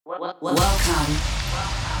Welcome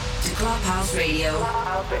to Clubhouse Radio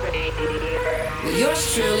with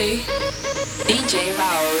yours truly, DJ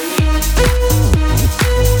Maori.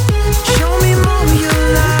 Show me more you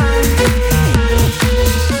like.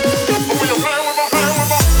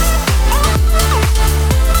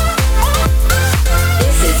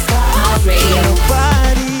 This is Clubhouse Radio.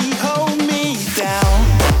 Nobody hold me down.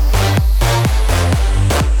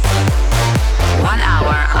 1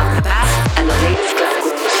 hour of the best and the latest club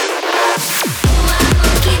grooves.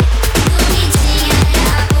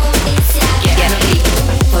 Get ready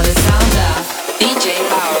for the sound of DJ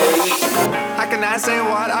Maori. How can I say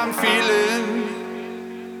what I'm feeling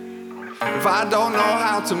if I don't know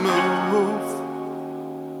how to move?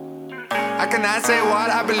 How can I say what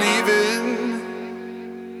I believe in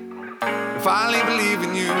if I only believe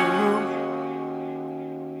in you?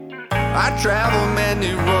 I travel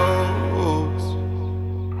many roads,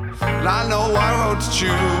 and I know what road to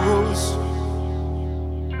choose.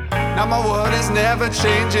 Now my world is never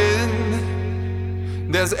changing.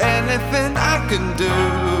 There's anything I can do,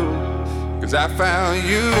 'cause I found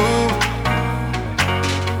you.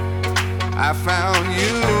 I found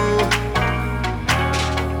you.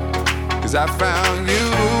 'Cause I found you.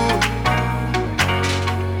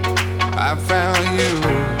 I found you.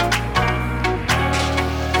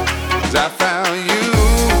 'Cause I found you.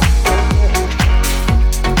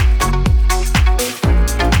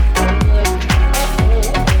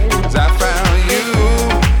 'Cause I found you.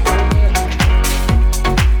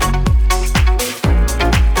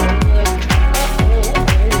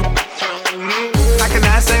 How can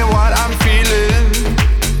I say what I'm feeling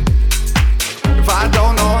if I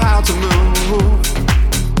don't know how to move?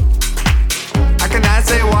 How can I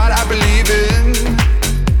say what I believe in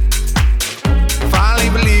if I only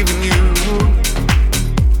believe in you?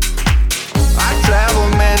 I travel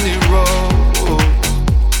many roads,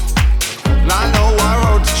 and I know what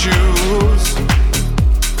road to choose.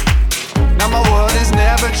 Now my world is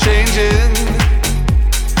never changing.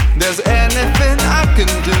 There's anything I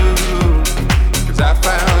can do, 'cause I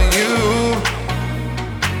found you.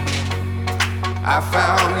 I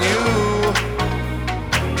found you.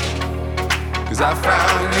 'Cause I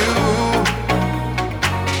found you.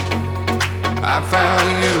 I found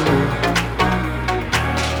you.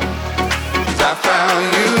 'Cause I found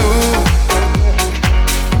you.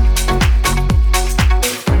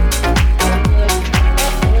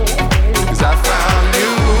 'Cause I found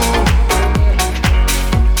you.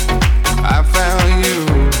 I found you.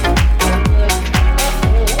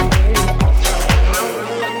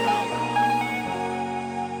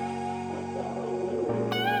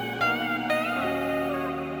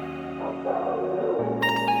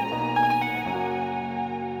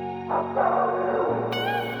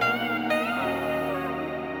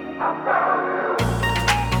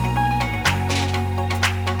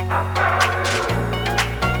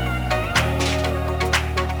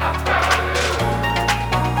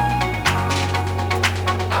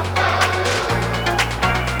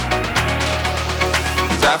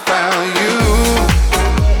 I found you.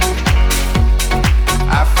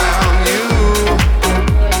 I found you.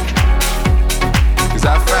 'Cause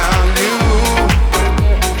I found you.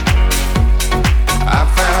 I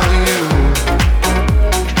found you.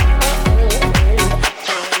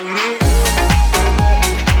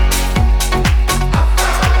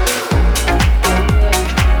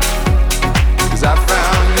 'Cause I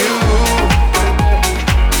found you.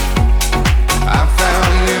 I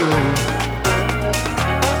found you.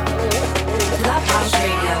 Clubhouse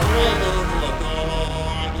Radio.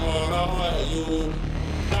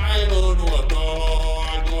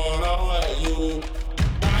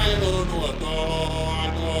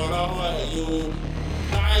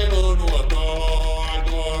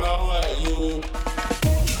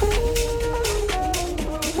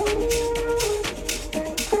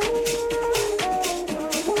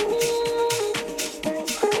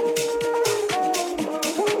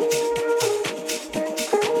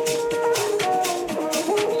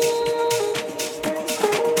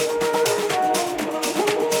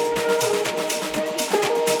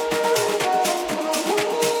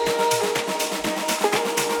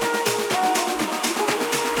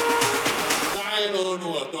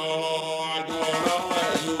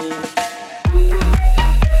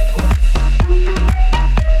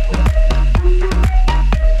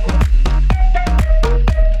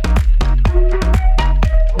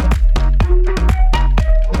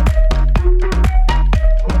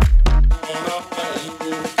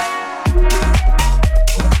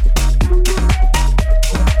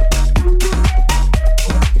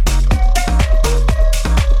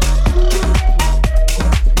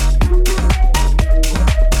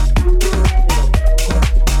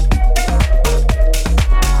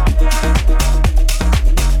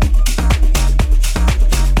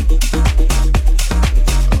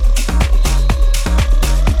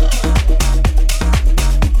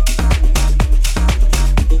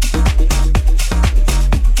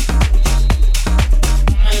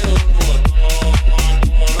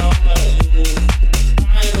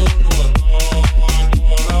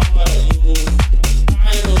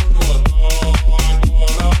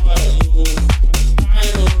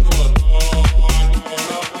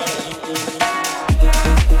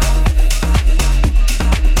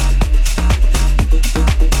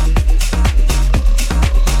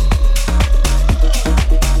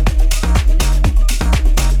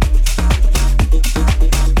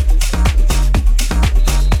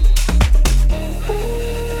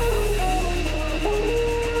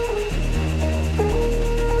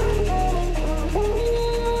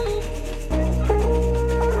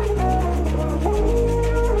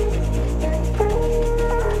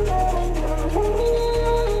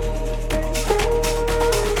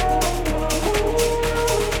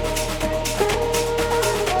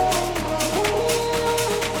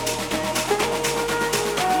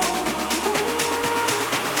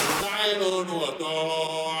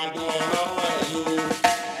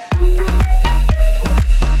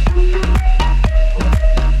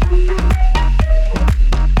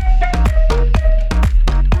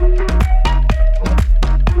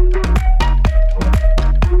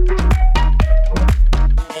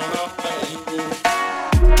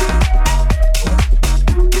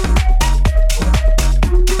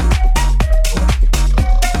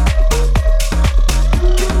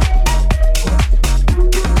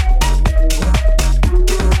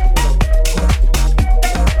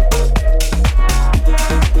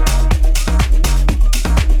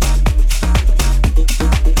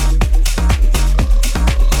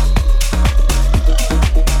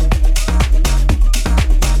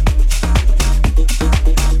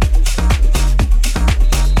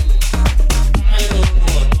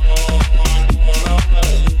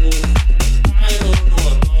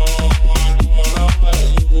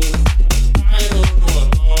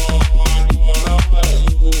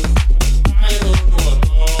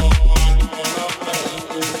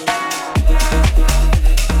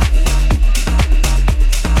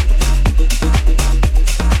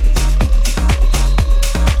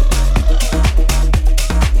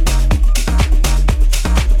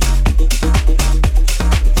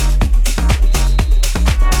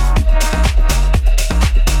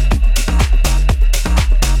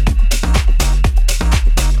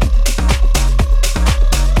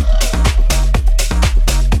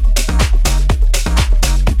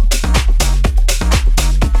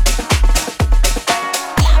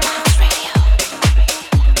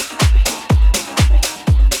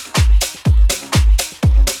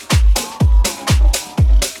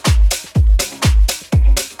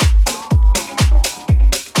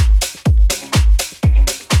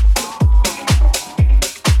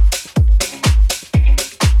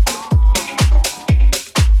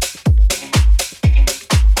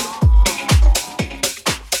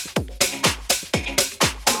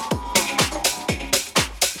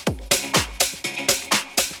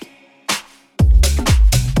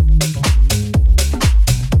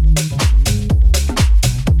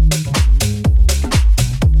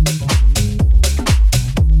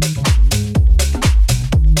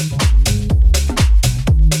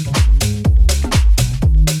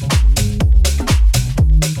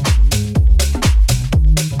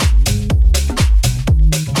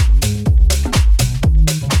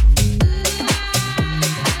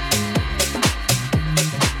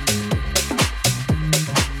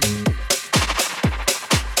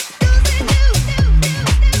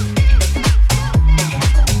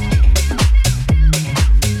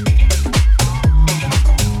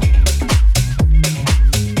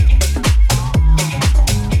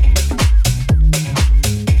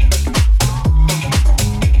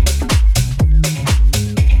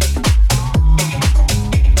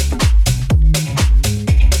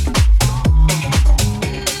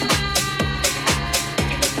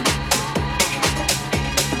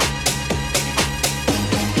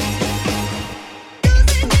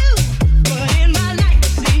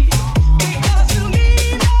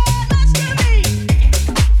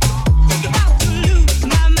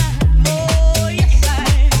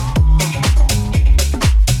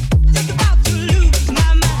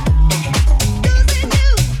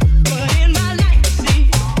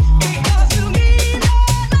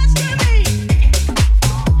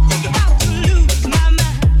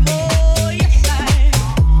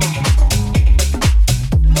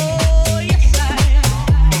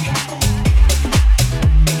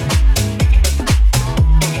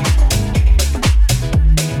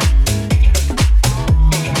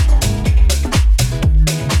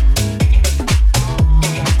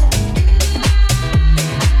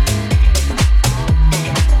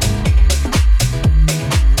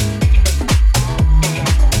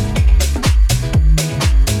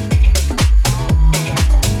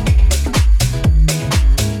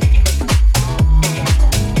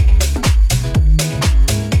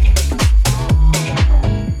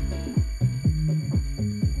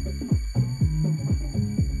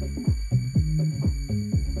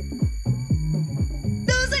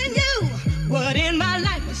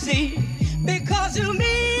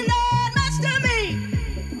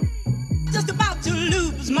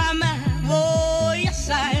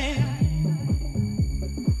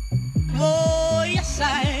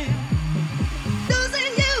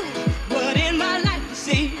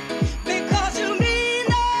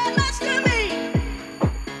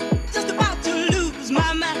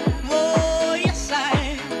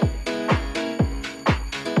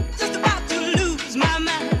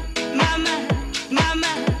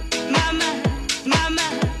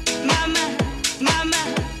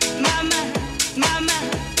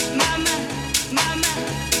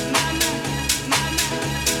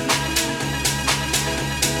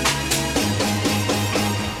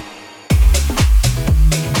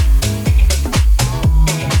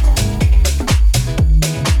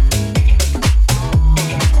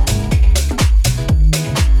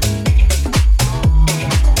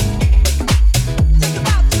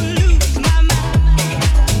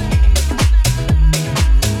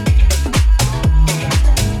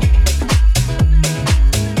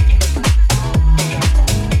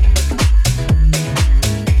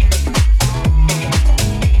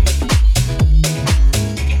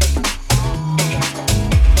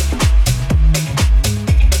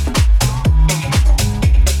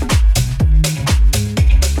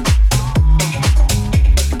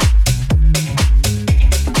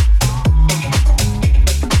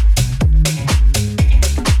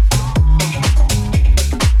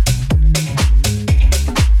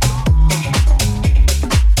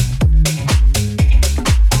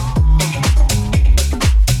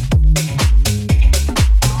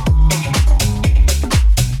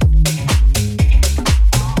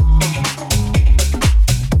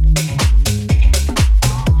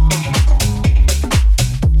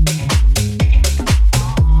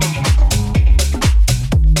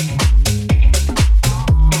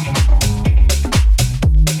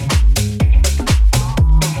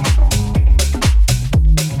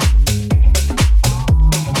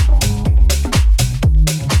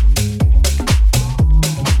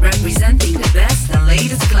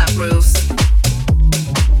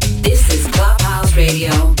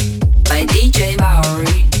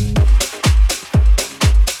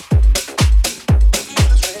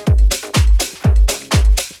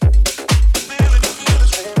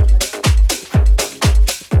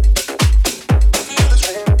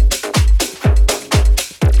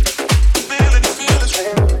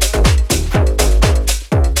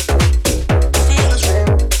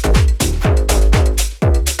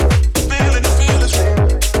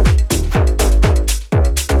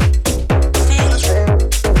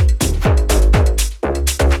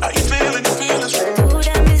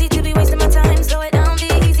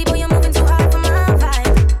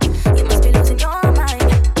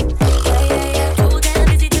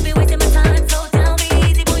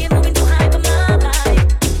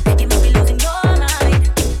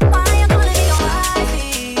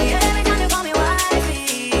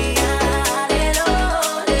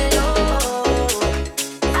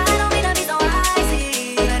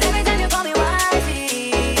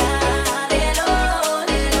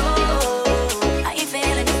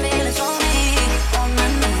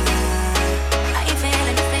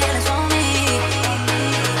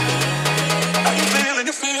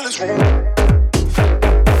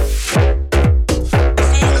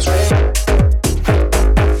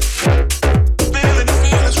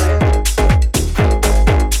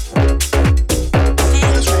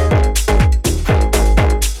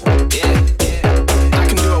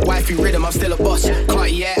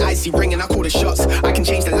 I can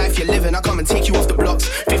change the life you're living. I come and take you off the blocks.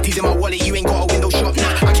 50s in my wallet, you ain't got a window shop.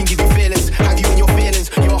 Nah, I can give you feelings, have you in your feelings.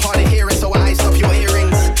 You're hard of hearing, so I iced up your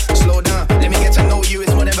earrings. Slow down, let me get to know you.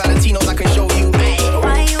 It's more than Valentinos, I can show you. Hey.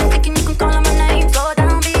 Why you thinking you can call on my name? Slow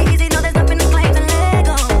down, be easy, no there's nothing to claim and let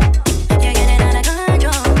go. You're getting out of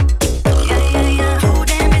control. Yeah. Too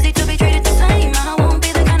damn busy to be treated the same. I won't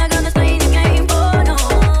be the kind of girl that's playing your game. Oh no,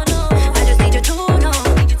 I just need you to know.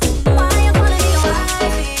 Why you calling me your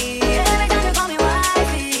wifey? Every time you call me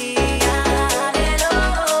wifey, hello.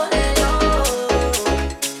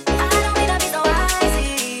 I don't mean to be so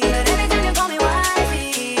icy, but every time you call me wifey,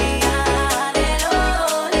 hello.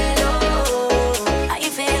 How you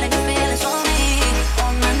feeling? You feeling for me?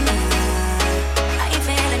 Oh na na. How you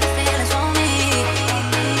feeling? You feeling for me?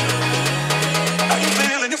 How you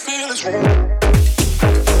feeling? You feeling for me?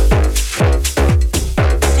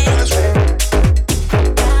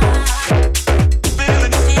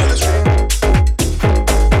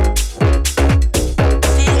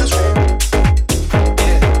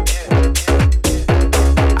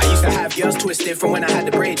 I used to have girls twisted from when I had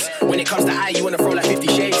the braids. When it comes to eye, you wanna throw like 50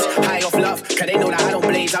 shades. High off love, cause they know that I don't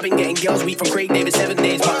blaze. I've been getting girls weak from Craig David 7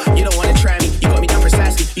 days. But you don't wanna try me, you got me down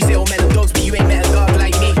precisely. You say all men are dogs, but you ain't met a dog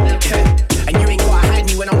like me. And you ain't gotta hide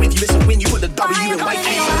me when I'm with you, it's a win. You put the W Why you in calling white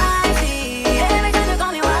me your wifey? Every time you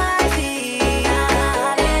call me wifey, hello.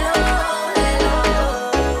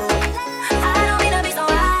 I don't mean to be so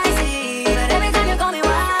icy, but every time you call me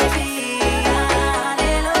wifey,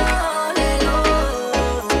 hello.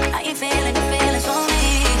 How you feeling? You feeling for me?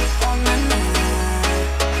 Oh na na.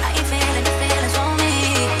 How you feeling? You feeling for me?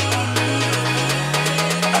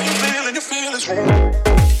 How you feeling? You feeling for me?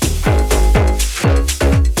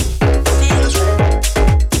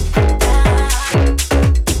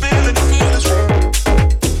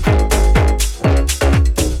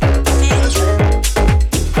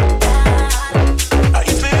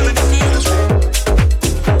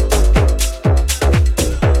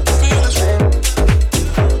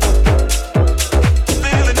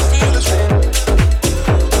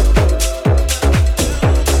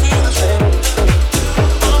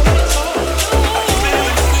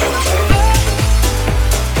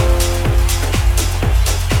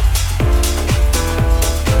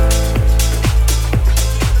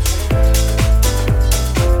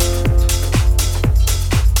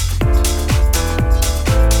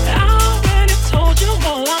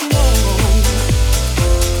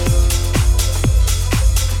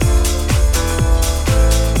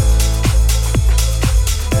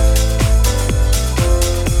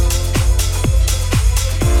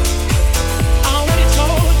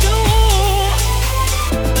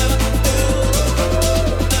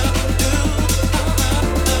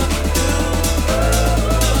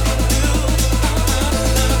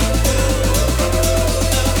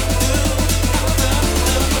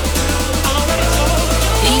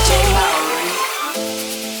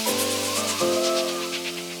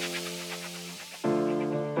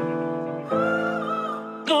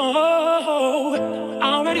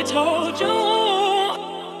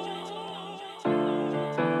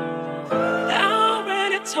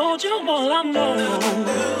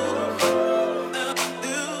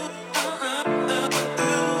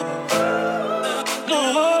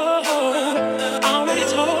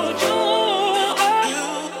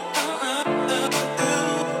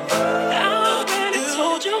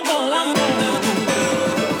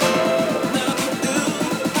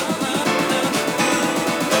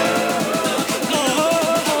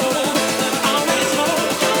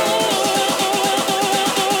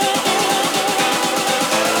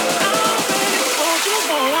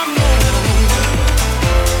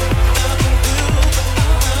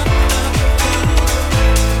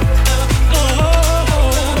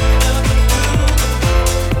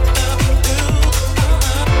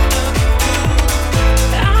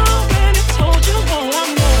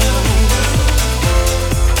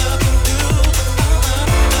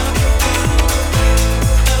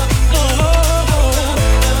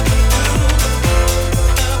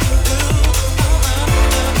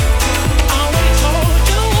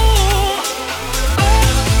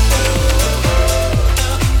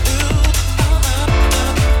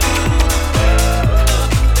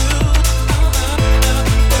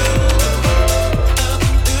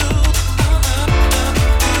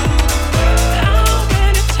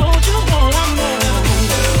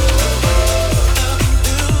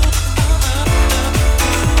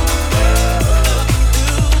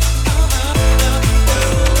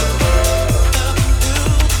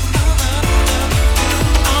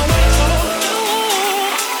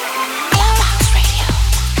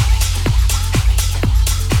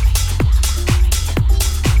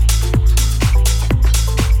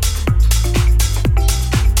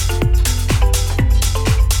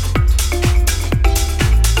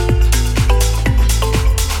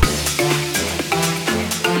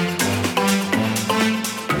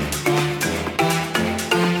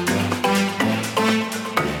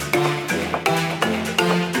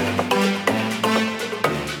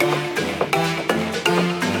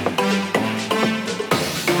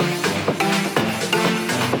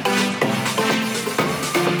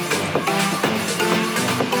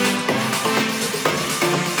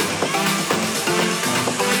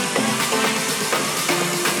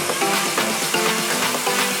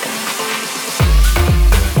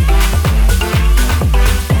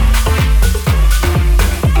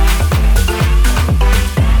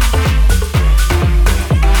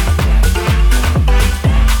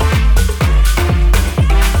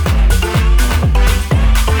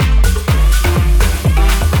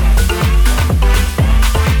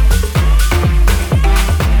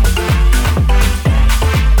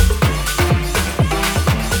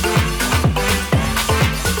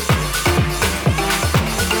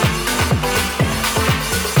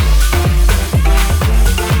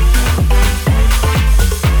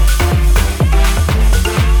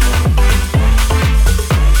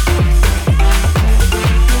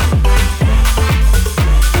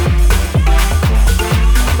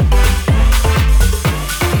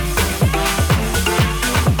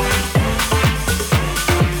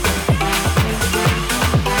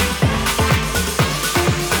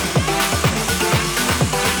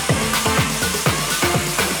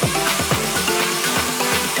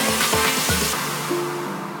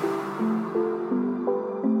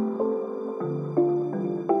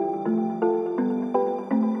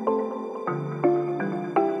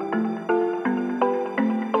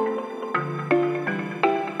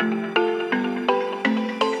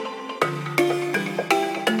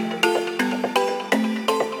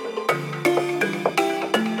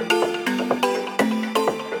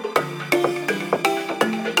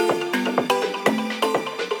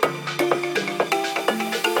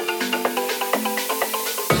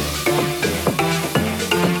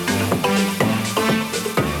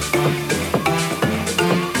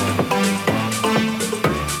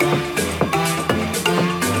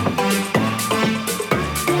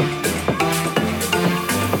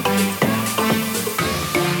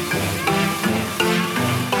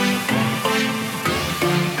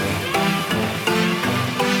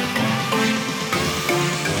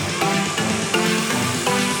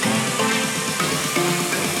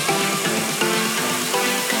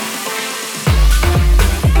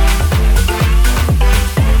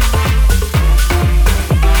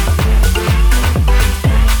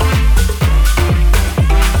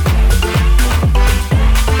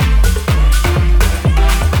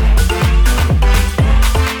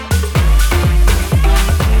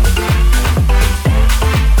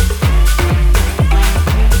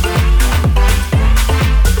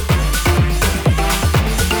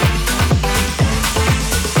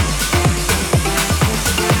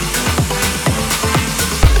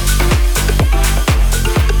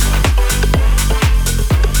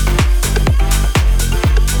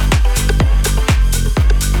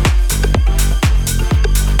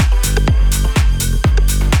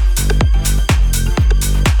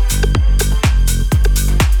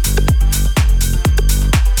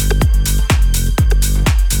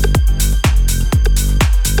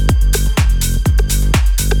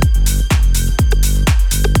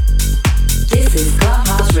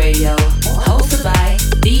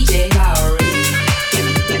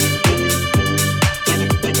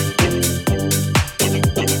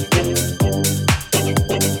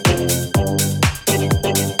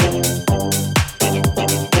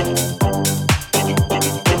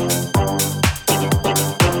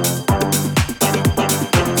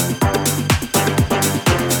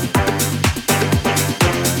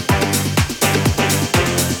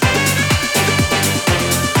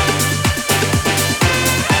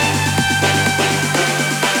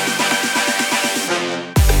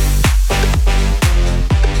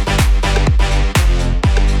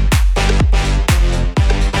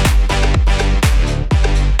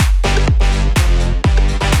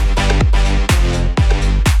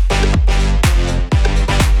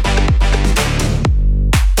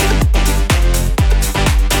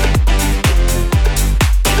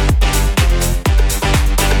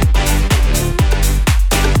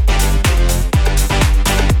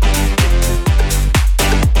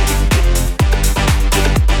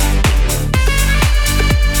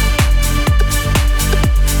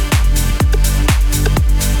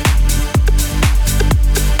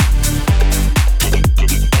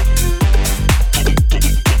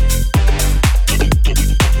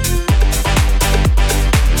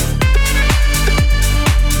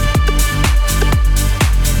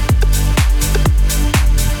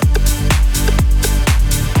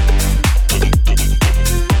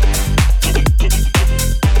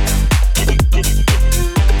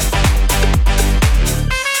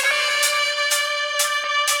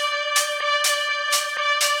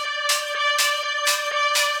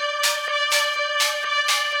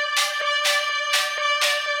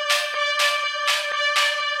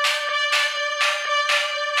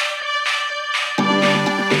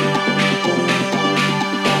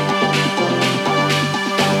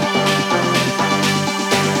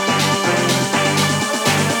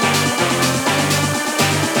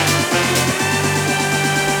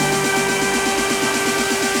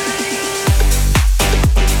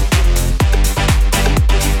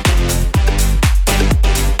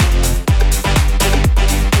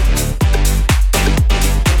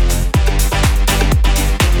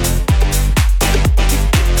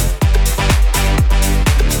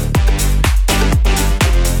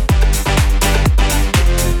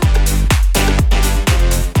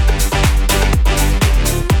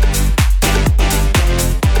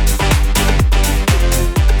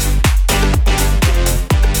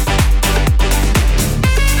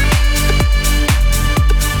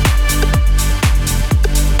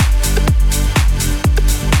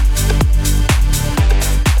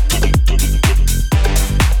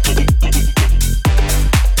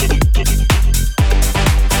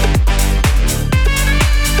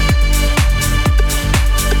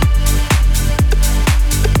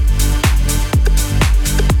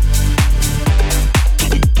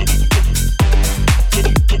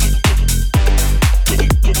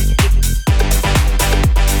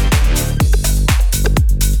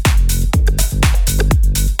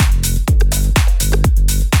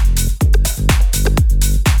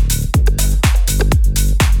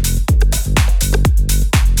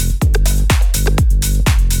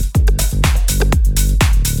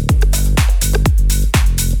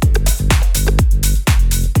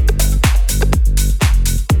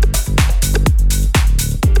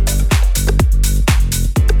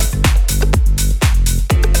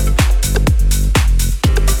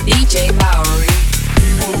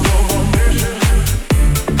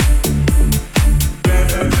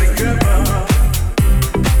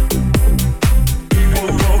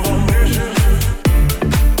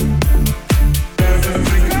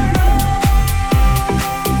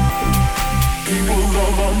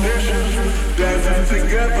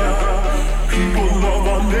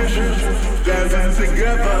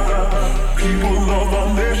 People love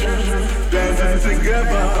our nation, dancing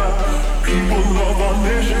together. People love our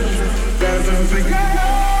nation, dancing together.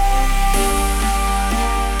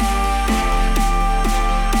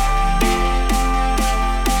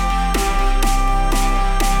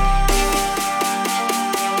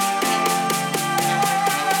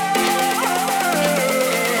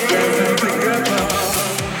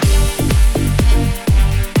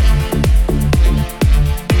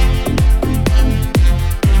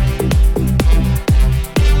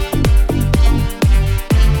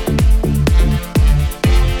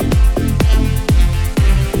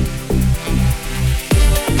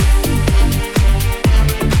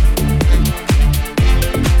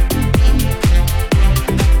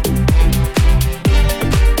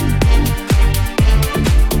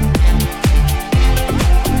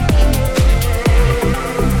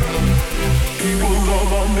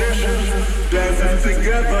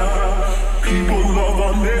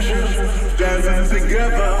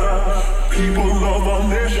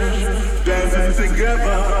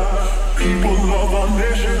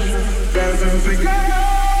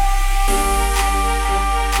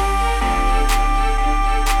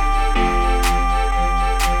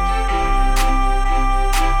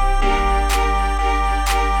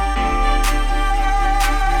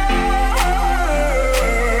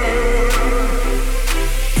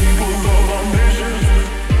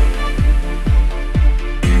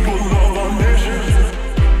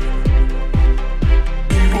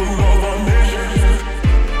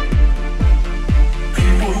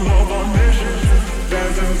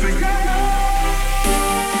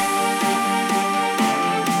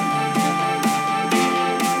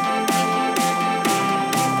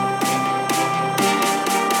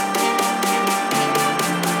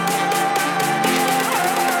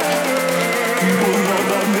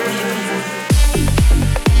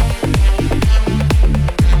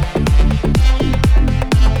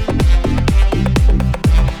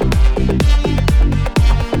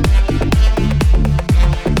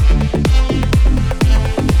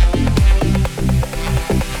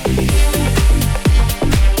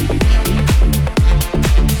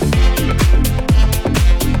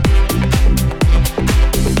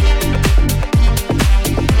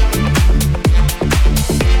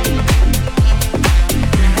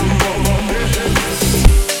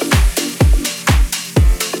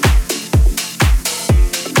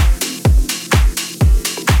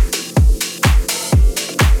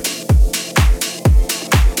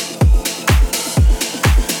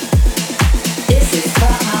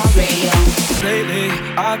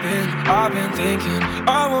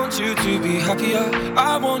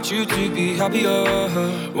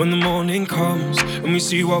 When the morning comes and we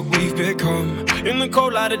see what we've become, in the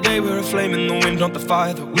cold light of day we're a flame in the wind, not the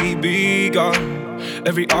fire that we begun.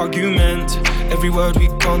 Every argument, every word we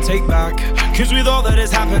can't take back, cause with all that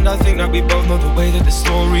has happened I think that we both know the way that the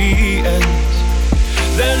story ends.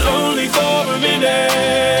 Then only for a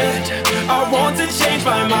minute I want to change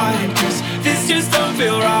my mind, cause this just don't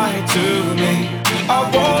feel right to me. I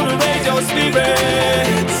wanna raise your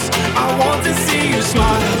spirits, I want to see you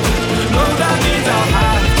smile. No, that means I'll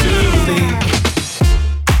have to leave.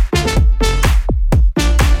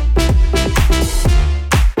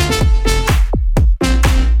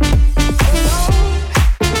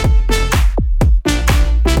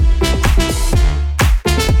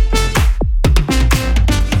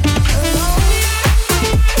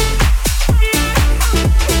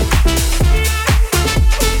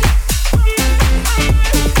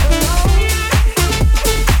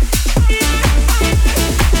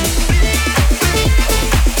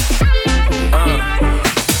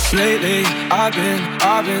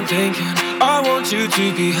 I've been thinking, I want you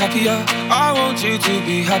to be happier, I want you to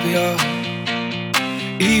be happier.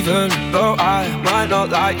 Even though I might not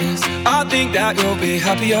like this, I think that you'll be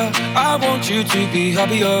happier, I want you to be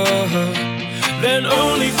happier. Then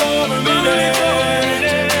only for a minute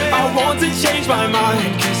I want to change my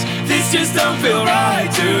mind, cause this just don't feel right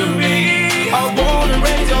to me. I wanna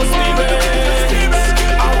raise your spirits,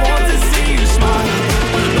 I want to see you smile.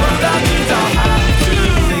 No, that means I'll have to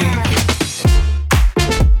leave.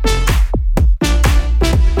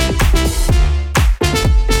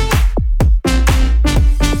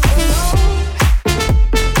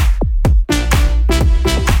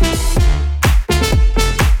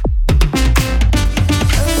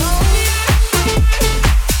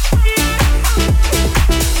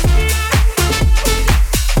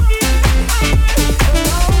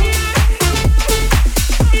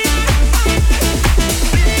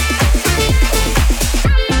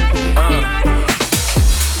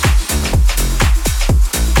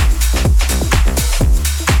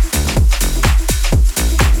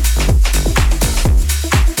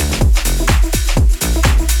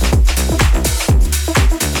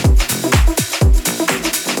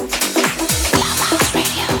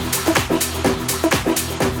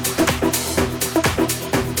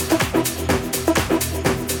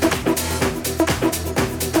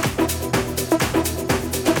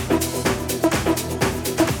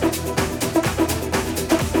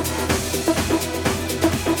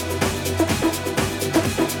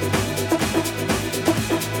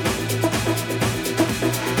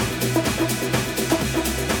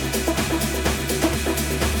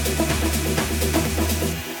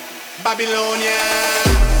 Babylonia.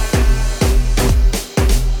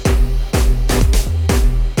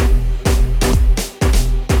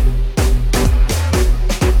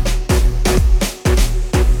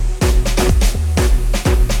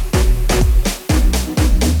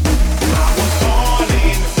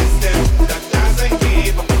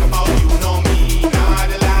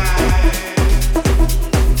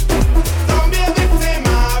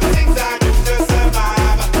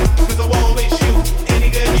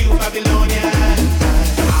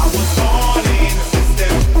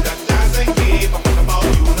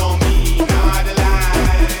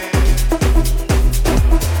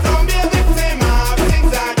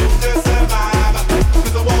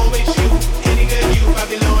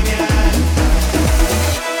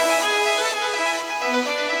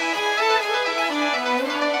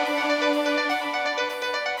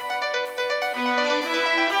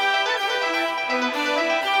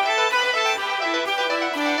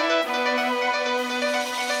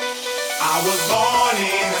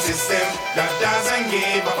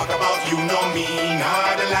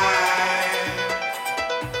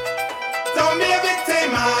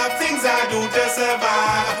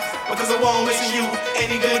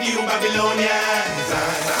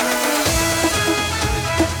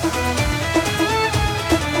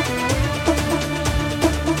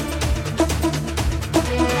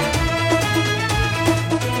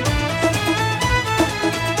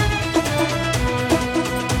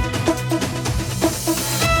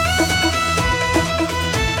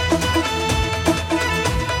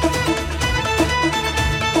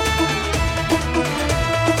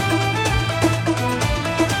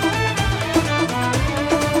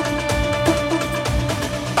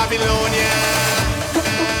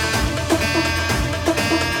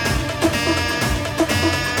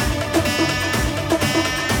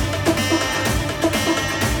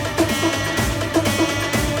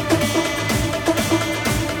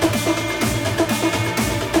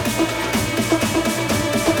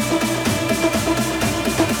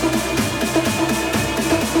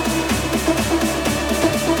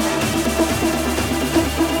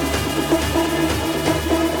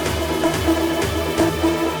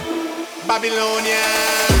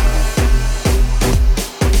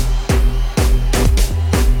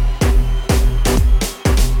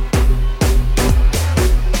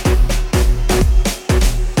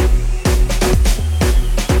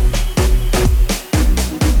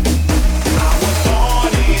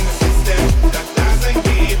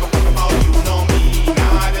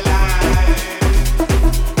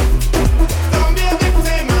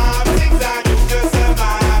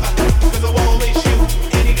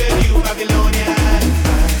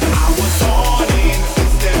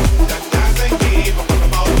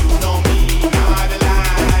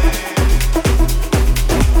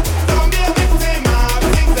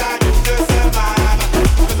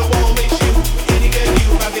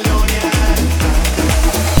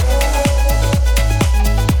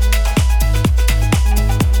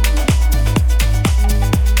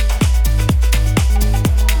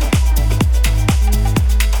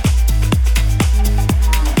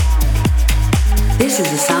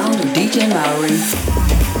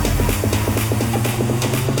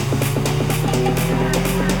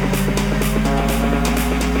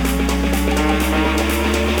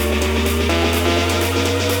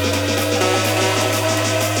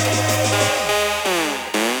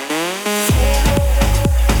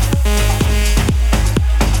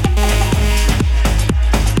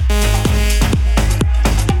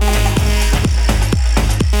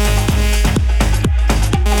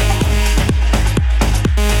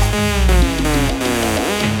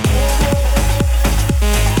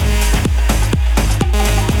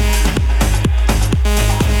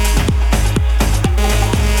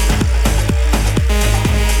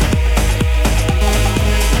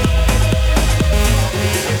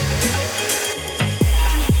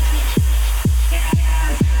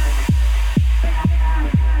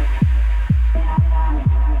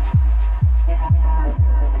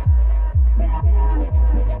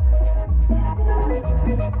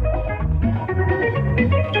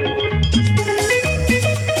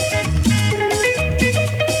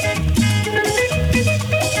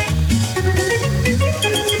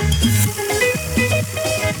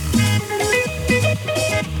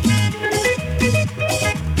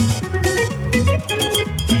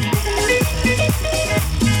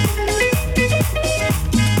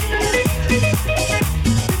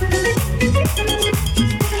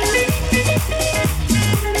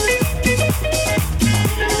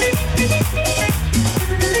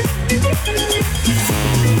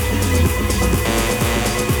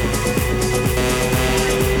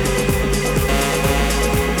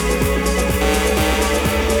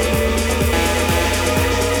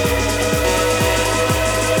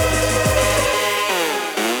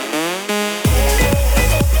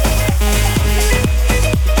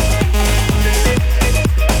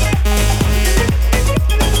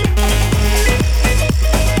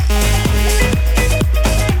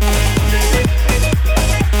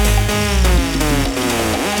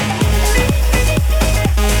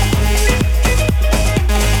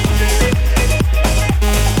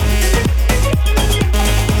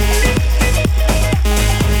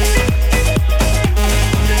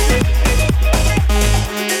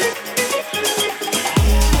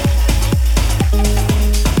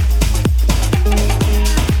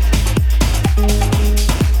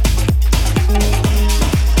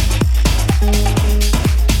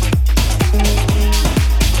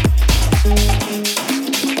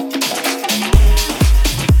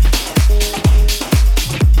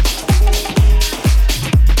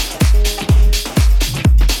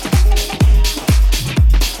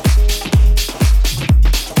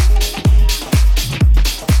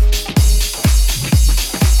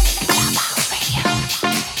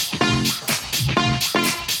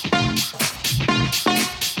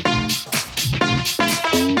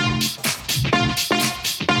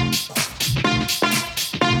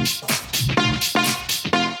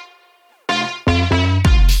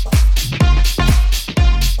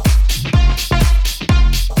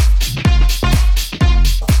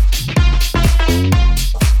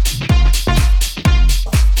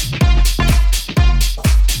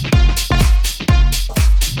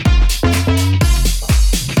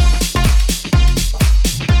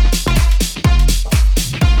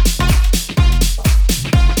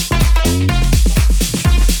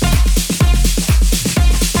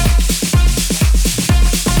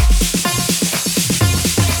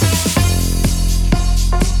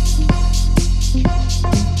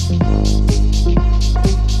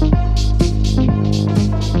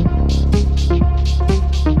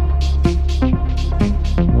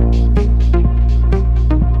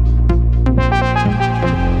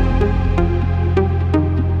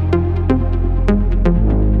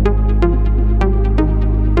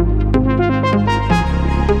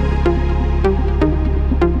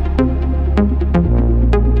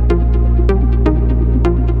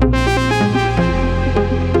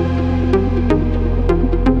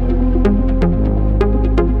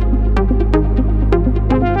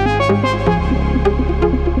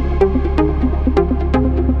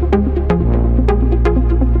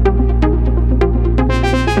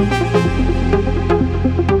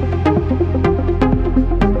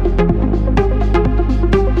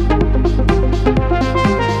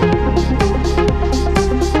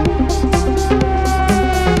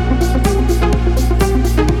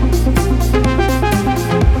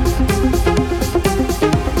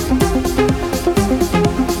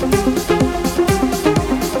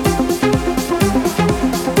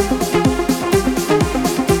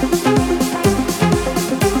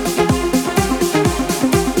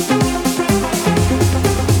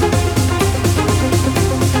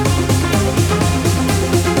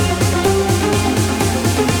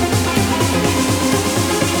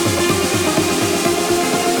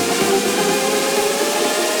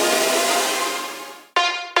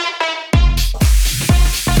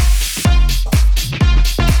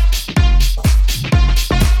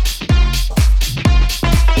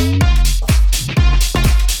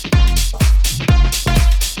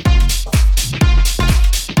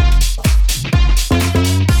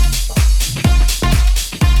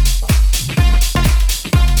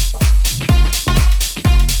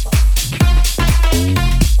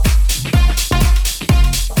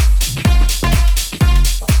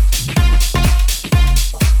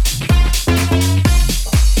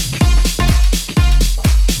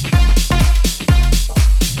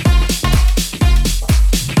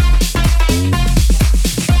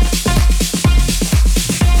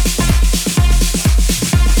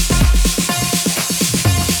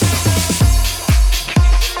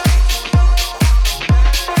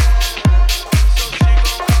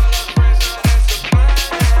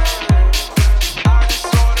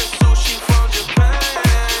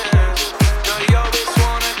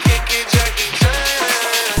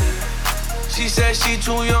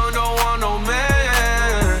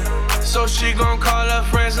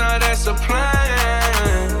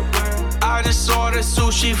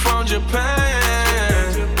 sushi from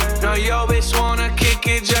Japan. Now yo bitch wanna kick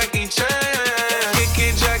it Jackie Chan. Kick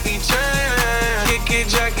it Jackie Chan. Kick it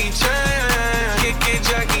Jackie Chan. Kick it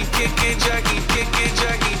Jackie, kick it Jackie, kick it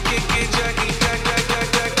Jackie, kick it Jackie.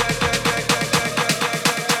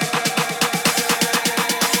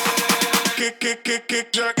 Kick Jackie,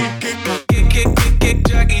 kick Jackie,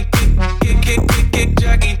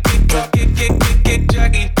 kick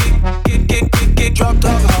Jackie, kick Jackie, drop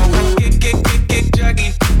top how we kick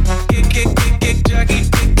Jackie, kick Jackie,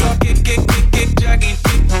 kick Jackie,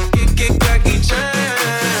 kick Jackie Chan.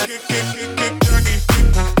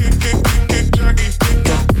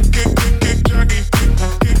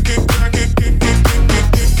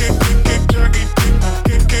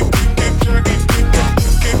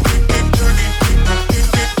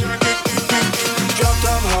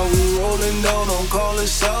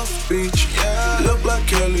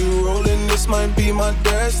 Might be my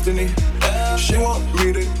destiny. She want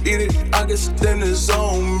me to eat it, I guess then it's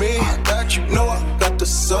on me. That you know I got the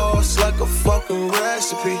sauce like a fucking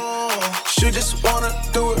recipe. She just wanna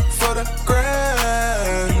do it for the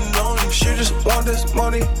grand. She just want this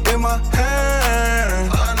money in my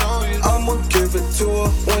hand. I'ma give it to her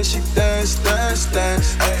when she dance, dance,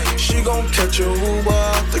 dance. Ay, she gon' catch a Uber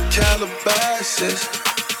out the Calabasas.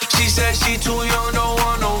 She said she too young, don't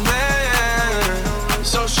want no man.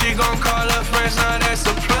 So she gon' call her friends, now that's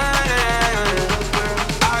the plan.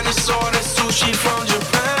 I just ordered sushi from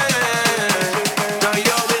Japan. Now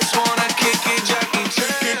yo bitch wanna kick it Jackie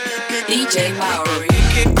Chan. DJ Maori.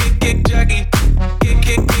 Kick Jackie.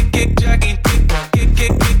 Kick Jackie.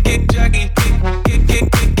 Kick Jackie.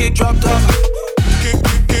 Kick drop top. Kick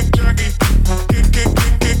Jackie. Kick Jackie. Kick Jackie.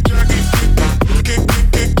 Kick Jackie Chan.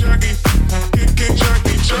 Kick Jackie.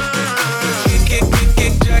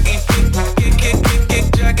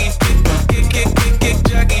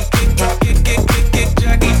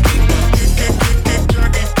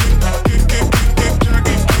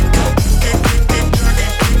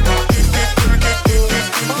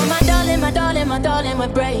 We're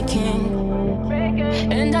breaking,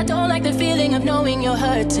 and I don't like the feeling of knowing you're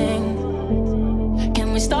hurting.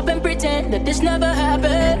 Can we stop and pretend that this never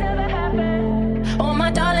happened? Oh my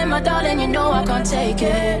darling, you know I can't take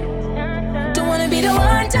it. Don't wanna be the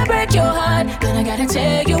one to break your heart, but I gotta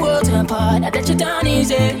take your world apart. I let you down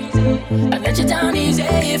easy, I let you down easy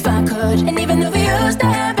if I could. And even though we used to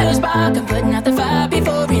have a spark, I'm putting out the fire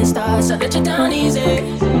before it starts. I let you down easy,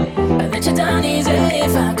 I let you down easy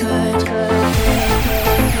if I could.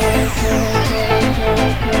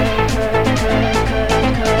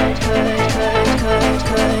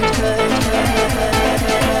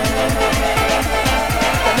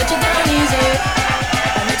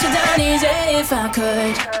 If I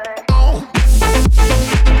could.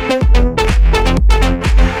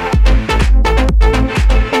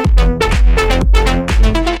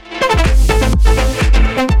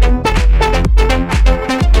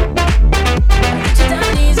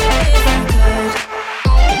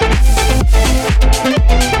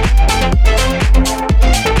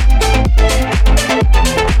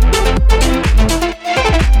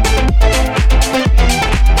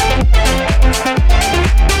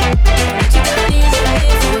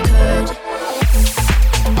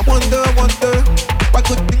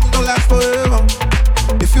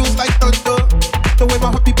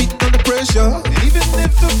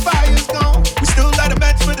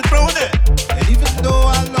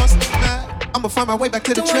 My way back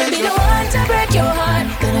to the treasure. Don't wanna be the one to break your heart,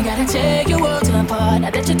 but I gotta take your world apart. I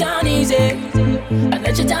let you down easy, I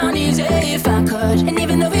let you down easy if I could. And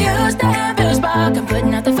even though we used to have a spark, I'm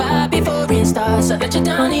putting out the fire before it starts. I let you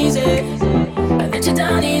down easy, I let you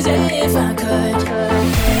down easy if I could.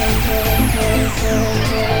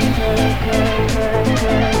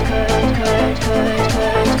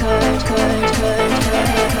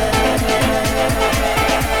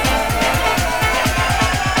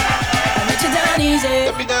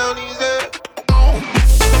 Let me down easy.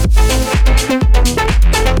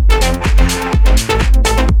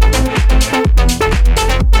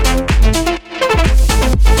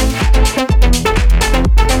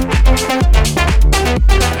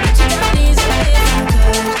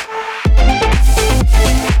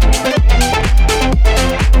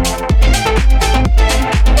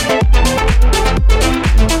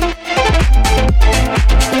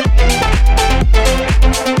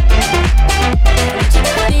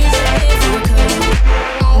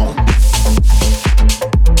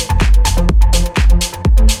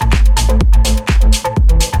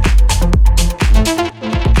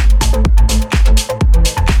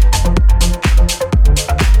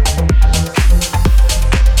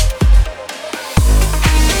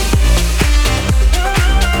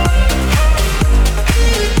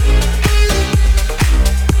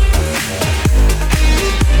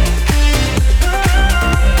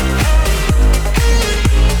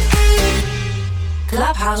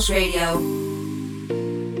 House Radio.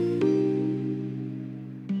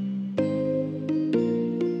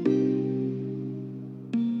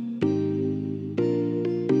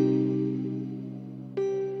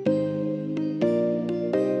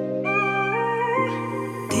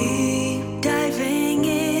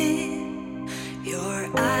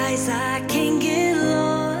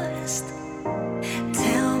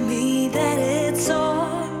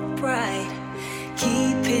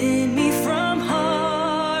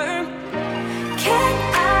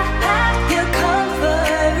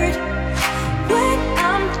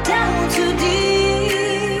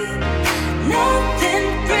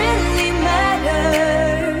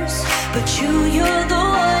 You're the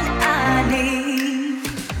one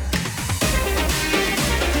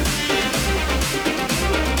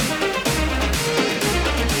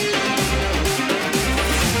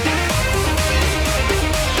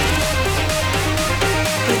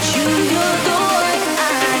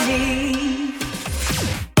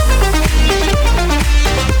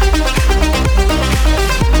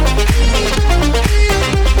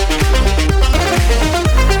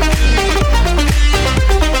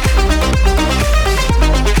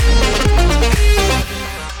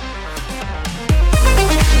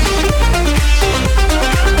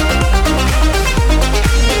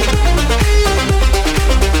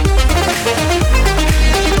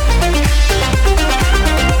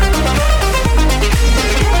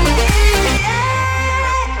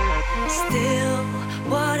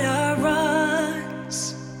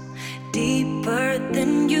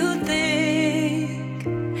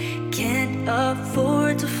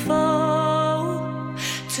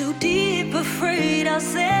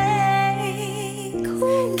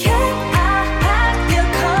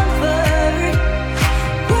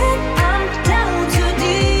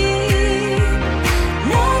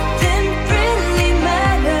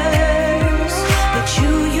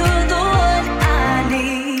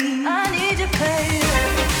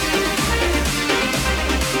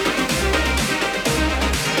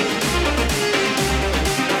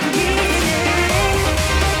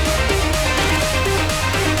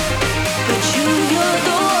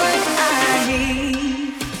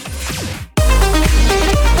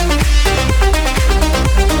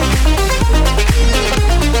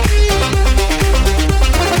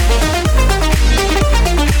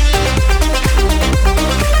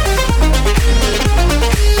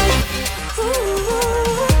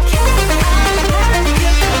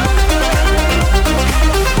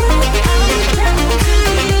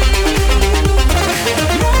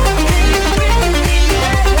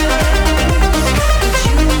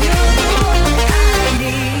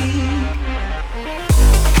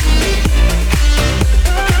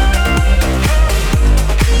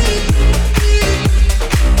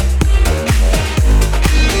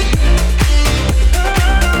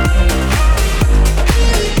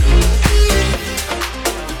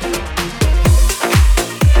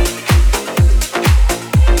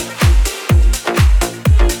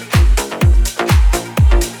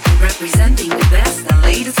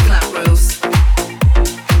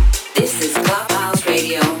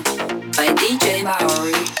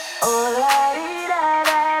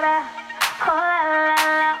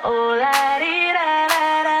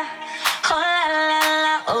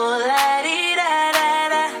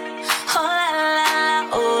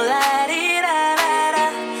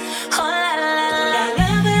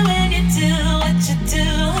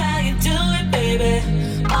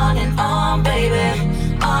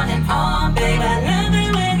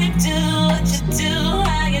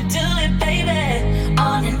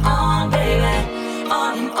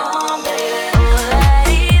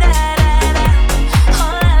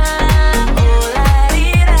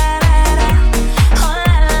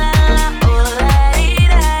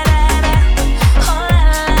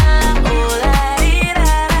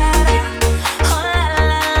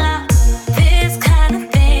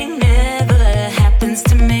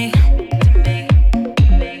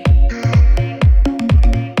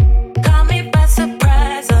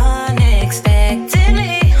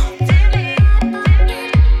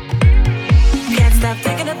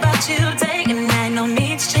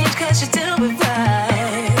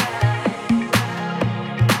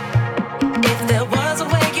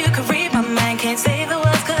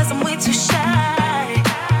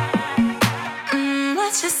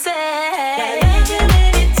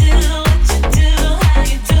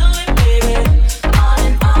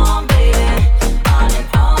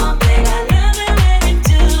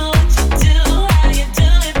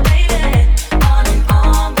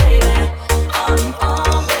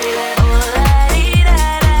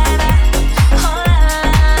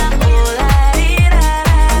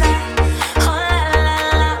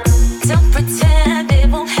pretend it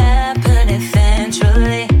won't happen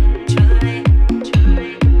eventually.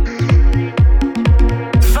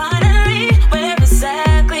 Finally, we're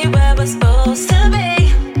exactly where we're supposed to be.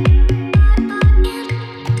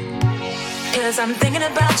 'Cause I'm thinking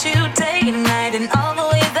about you day and night and all the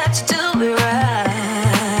ways that you do it right.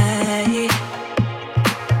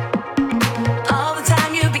 All the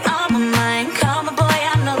time you be on my mind. Come on, boy,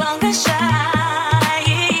 I'm no longer shy.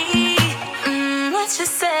 What you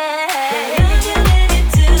say?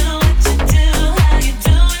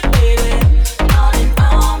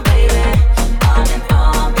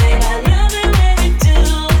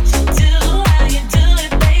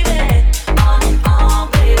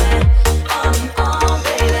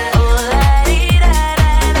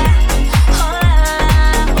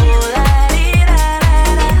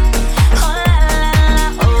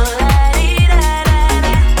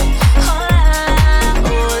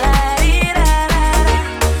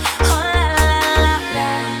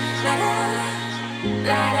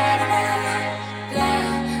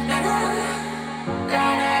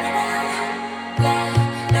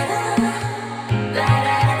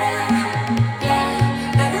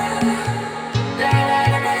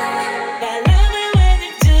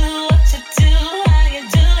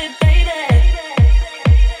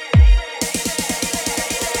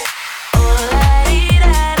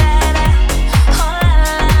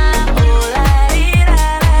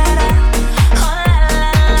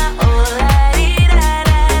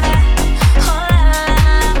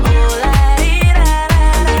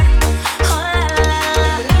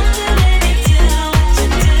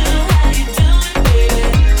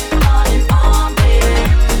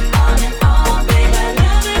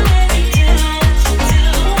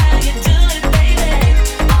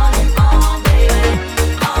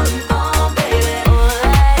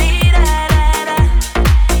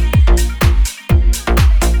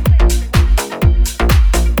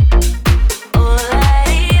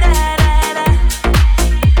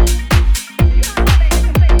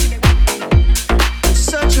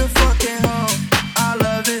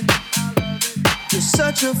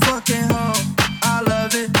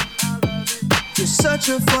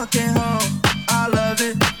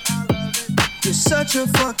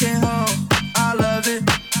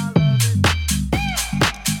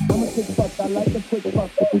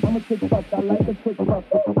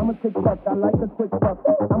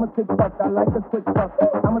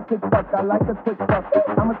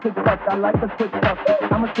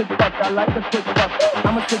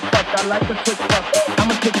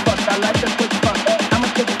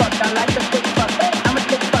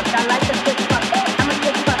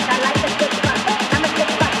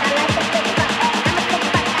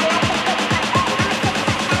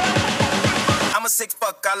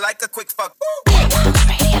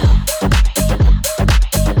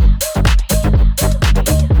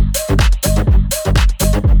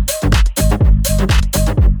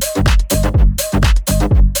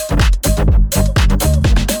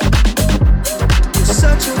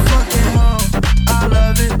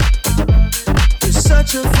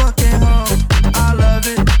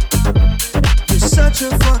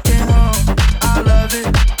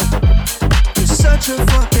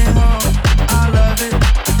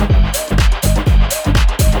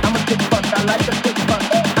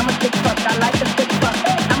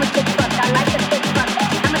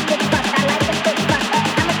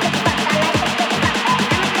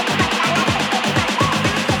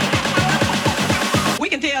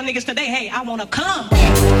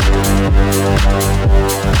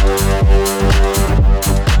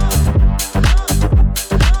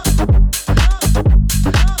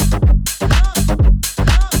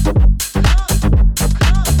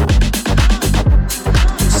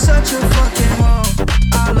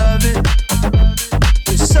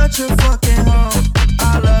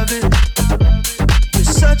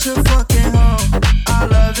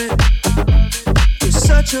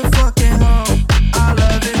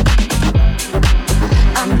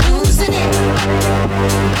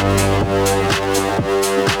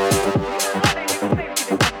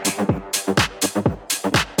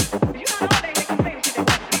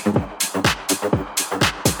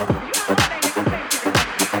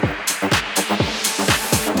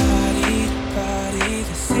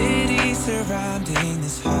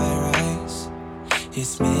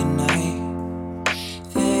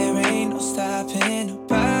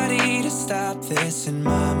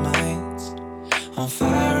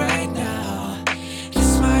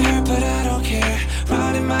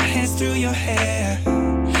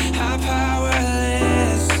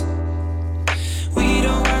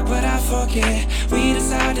 We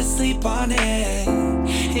decide to sleep on it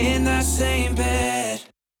in that same bed.